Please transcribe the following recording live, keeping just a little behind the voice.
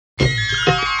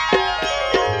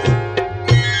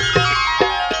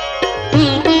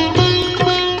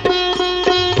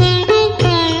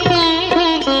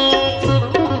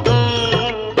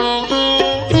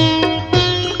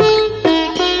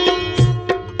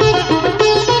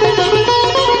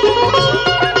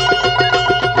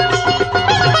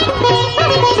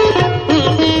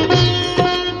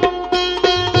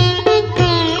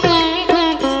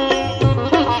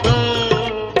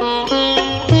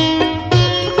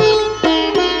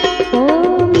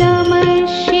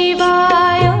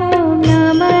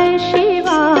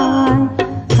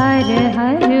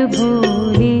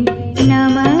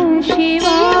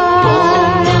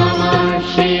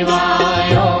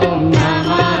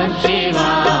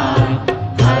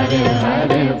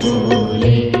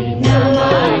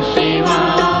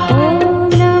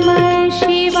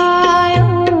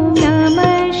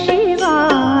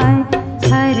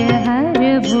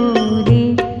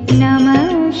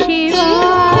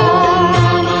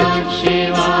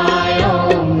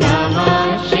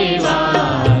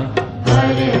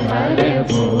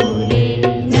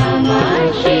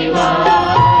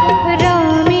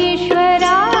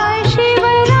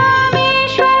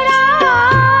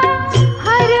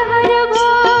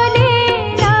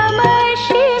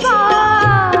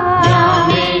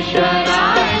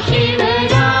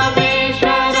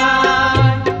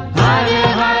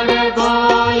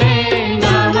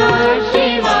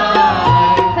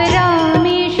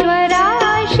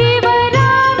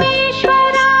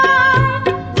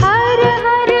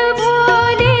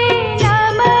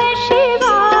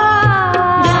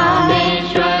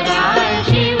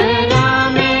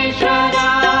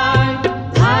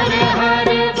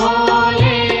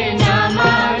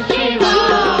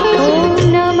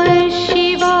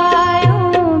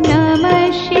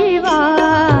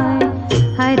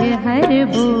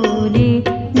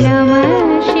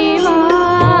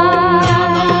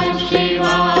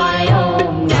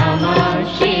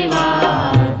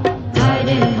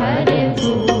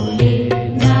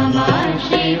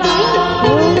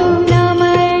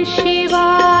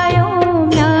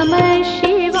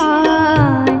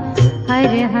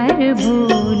हर हर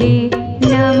भोले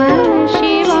नमः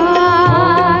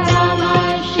शिवाय। नमः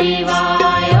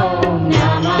शिवाय ओम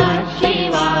नमः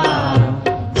शिवाय।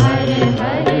 हर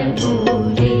हर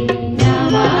भोले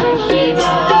नमः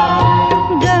शिवाय।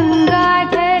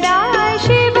 गंगाधरा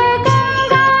शिव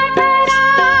गंगाधरा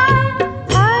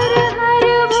हर हर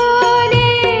भोले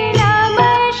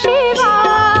नमः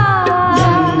शिवाय।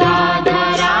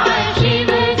 गंगाधरा शिव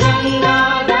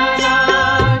गंगाधरा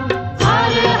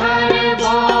हर हर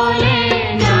भोले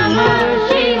नमः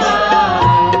शिवाय।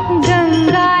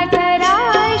 गंगाधरा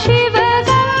शिव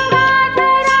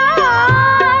गंगाधरा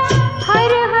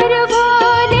हर हर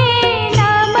भोले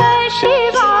नमः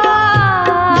शिवाय।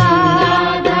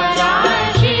 गंगाधरा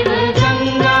शिव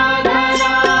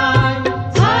गंगाधरा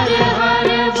हर हर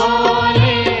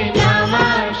भोले नमः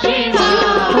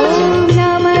शिवाय। ओम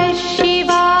नमः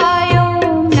शिवाय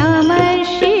ओम नमः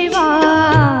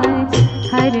शिवाय।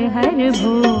 हर हर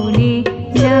भोले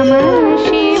नमः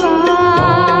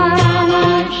शिवाय। नमः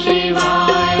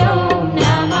शिवाय ओम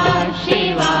नमः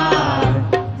शिवाय।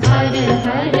 हर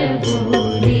हर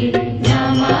भोले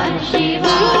नमः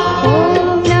शिवाय।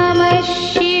 ओम नमः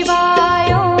शिवाय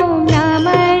ओम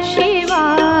नमः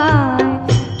शिवाय।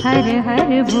 हर हर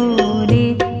भोले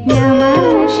नमः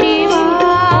शिवाय।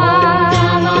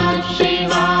 नमः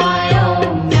शिवाय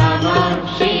ओम नमः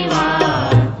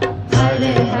शिवाय। हर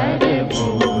हर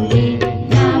भोले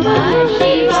नमः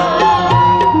शिवाय।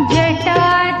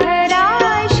 जटाधरा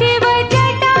शिव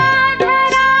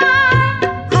जटाधरा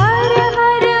हर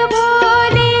हर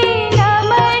भोले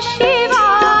नमः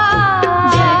शिवाय।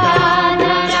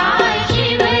 जटाधरा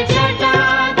शिव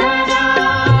जटाधरा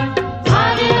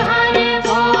हर हर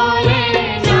भोले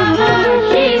नमः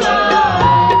शिवाय।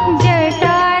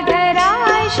 जटाधरा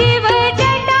शिव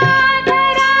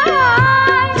जटाधरा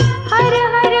हर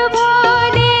हर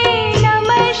भोले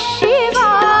नमः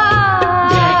शिवाय।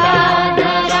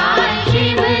 जटाधरा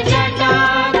शिव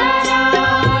जटाधरा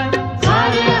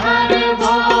हर हर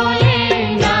भोले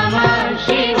नमः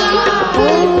शिवाय।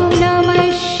 ओम नमः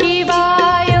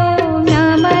शिवाय ओम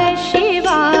नमः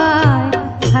शिवाय।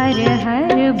 हर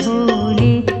हर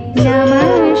भोले नमः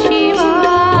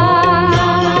शिवाय।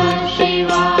 नमः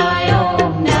शिवाय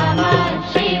ओम नमः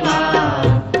शिवाय।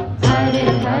 हर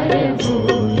हर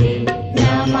भोले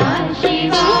नमः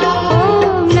शिवाय।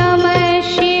 ओम नमः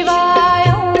शिवाय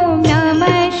ओम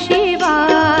नमः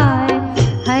शिवाय।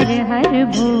 हर हर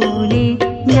भोले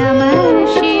नमः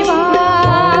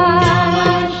शिवाय। नमः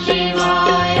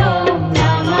शिवाय ओम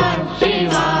नमः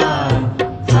शिवाय।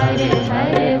 हर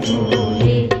हर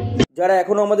भोले। যারা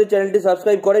এখনো আমাদের চ্যানেলটি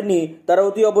সাবস্ক্রাইব করেননি তারা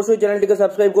অতি অবশ্যই চ্যানেলটিকে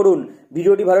সাবস্ক্রাইব করুন।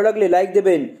 ভিডিওটি ভালো লাগলে লাইক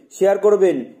দেবেন, শেয়ার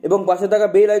করবেন এবং পাশে থাকা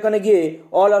বেল আইকনে গিয়ে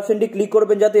অল অপশনটি ক্লিক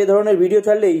করবেন যাতে এ ধরনের ভিডিও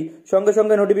ছাড়লেই সঙ্গে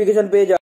সঙ্গে নোটিফিকেশন পেয়ে যান।